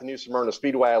year at the New Smyrna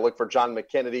Speedway. I look for John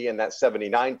McKennedy and that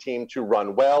 79 team to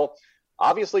run well.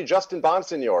 Obviously, Justin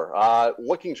Bonsignor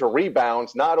looking to rebound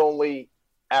not only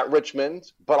at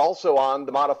Richmond, but also on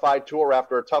the modified tour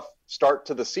after a tough start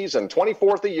to the season.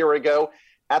 24th a year ago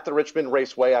at the Richmond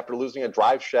Raceway after losing a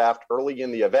drive shaft early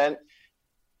in the event.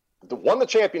 Won the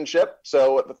championship,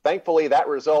 so thankfully that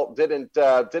result didn't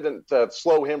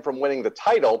slow him from winning the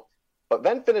title, but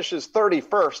then finishes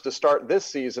 31st to start this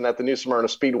season at the New Smyrna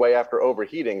Speedway after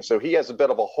overheating. So he has a bit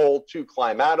of a hole to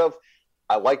climb out of.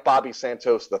 I like Bobby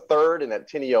Santos III and that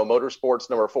Tineo Motorsports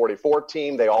number 44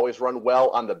 team. They always run well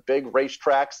on the big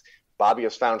racetracks. Bobby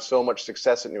has found so much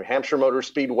success at New Hampshire Motor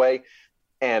Speedway,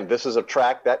 and this is a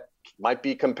track that might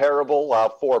be comparable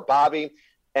for Bobby.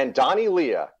 And Donnie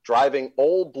Leah driving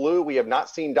Old Blue. We have not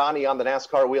seen Donnie on the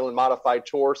NASCAR Wheel and Modified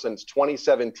Tour since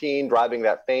 2017, driving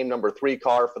that famed number 3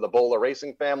 car for the Bola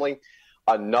Racing family.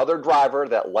 Another driver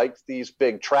that likes these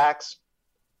big tracks,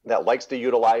 that likes to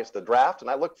utilize the draft, and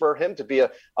I look for him to be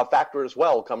a factor as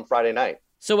well come Friday night.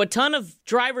 So a ton of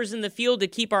drivers in the field to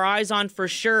keep our eyes on for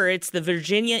sure. It's the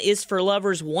Virginia is for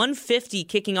Lovers 150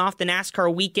 kicking off the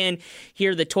NASCAR weekend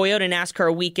here, the Toyota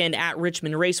NASCAR weekend at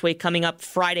Richmond Raceway coming up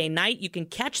Friday night. You can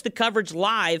catch the coverage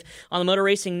live on the Motor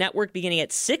Racing Network beginning at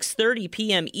 6:30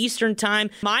 p.m. Eastern Time.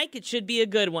 Mike, it should be a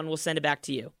good one. We'll send it back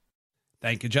to you.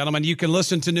 Thank you, gentlemen. You can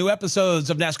listen to new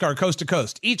episodes of NASCAR Coast to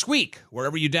Coast each week,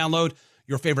 wherever you download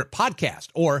your favorite podcast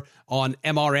or on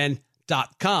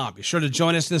MRN.com. Be sure to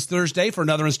join us this Thursday for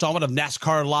another installment of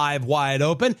NASCAR Live Wide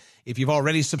Open. If you've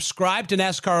already subscribed to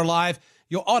NASCAR Live,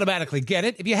 you'll automatically get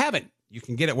it. If you haven't, you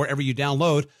can get it wherever you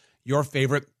download your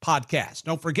favorite podcast.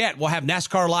 Don't forget, we'll have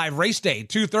NASCAR Live Race Day,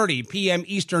 2:30 p.m.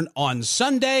 Eastern on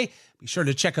Sunday. Be sure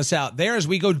to check us out there as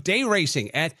we go day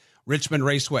racing at Richmond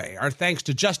Raceway. Our thanks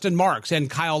to Justin Marks and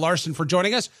Kyle Larson for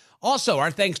joining us. Also,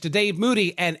 our thanks to Dave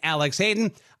Moody and Alex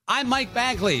Hayden. I'm Mike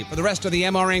Bagley. For the rest of the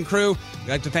MRN crew, we'd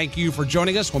like to thank you for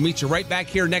joining us. We'll meet you right back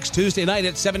here next Tuesday night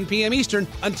at 7 p.m. Eastern.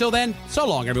 Until then, so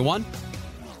long, everyone.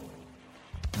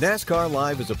 NASCAR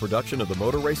Live is a production of the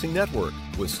Motor Racing Network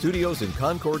with studios in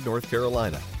Concord, North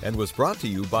Carolina, and was brought to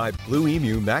you by Blue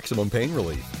Emu Maximum Pain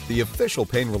Relief, the official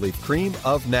pain relief cream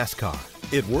of NASCAR.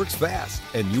 It works fast,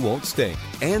 and you won't stink.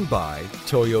 And by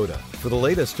Toyota. For the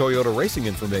latest Toyota racing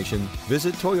information,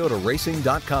 visit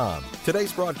toyotaracing.com.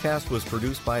 Today's broadcast was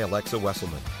produced by Alexa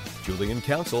Wesselman, Julian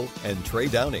Council, and Trey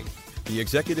Downing. The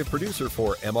executive producer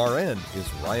for MRN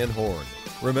is Ryan Horn.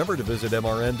 Remember to visit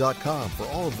MRN.com for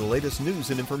all of the latest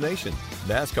news and information.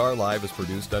 NASCAR Live is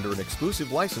produced under an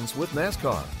exclusive license with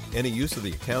NASCAR. Any use of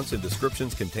the accounts and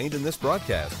descriptions contained in this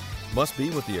broadcast must be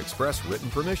with the express written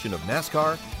permission of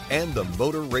NASCAR and the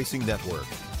Motor Racing Network.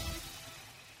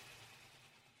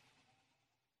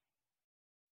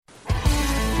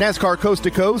 NASCAR Coast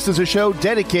to Coast is a show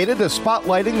dedicated to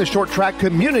spotlighting the short track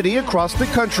community across the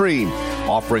country.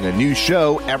 Offering a new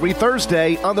show every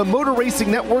Thursday on the Motor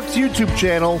Racing Network's YouTube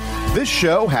channel, this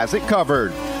show has it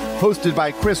covered. Hosted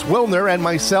by Chris Wilner and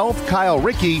myself, Kyle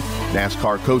Rickey,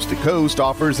 NASCAR Coast to Coast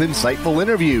offers insightful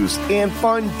interviews and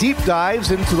fun deep dives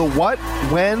into the what,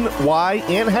 when, why,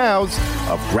 and hows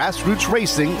of grassroots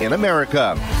racing in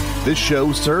America. This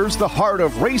show serves the heart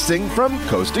of racing from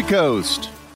coast to coast.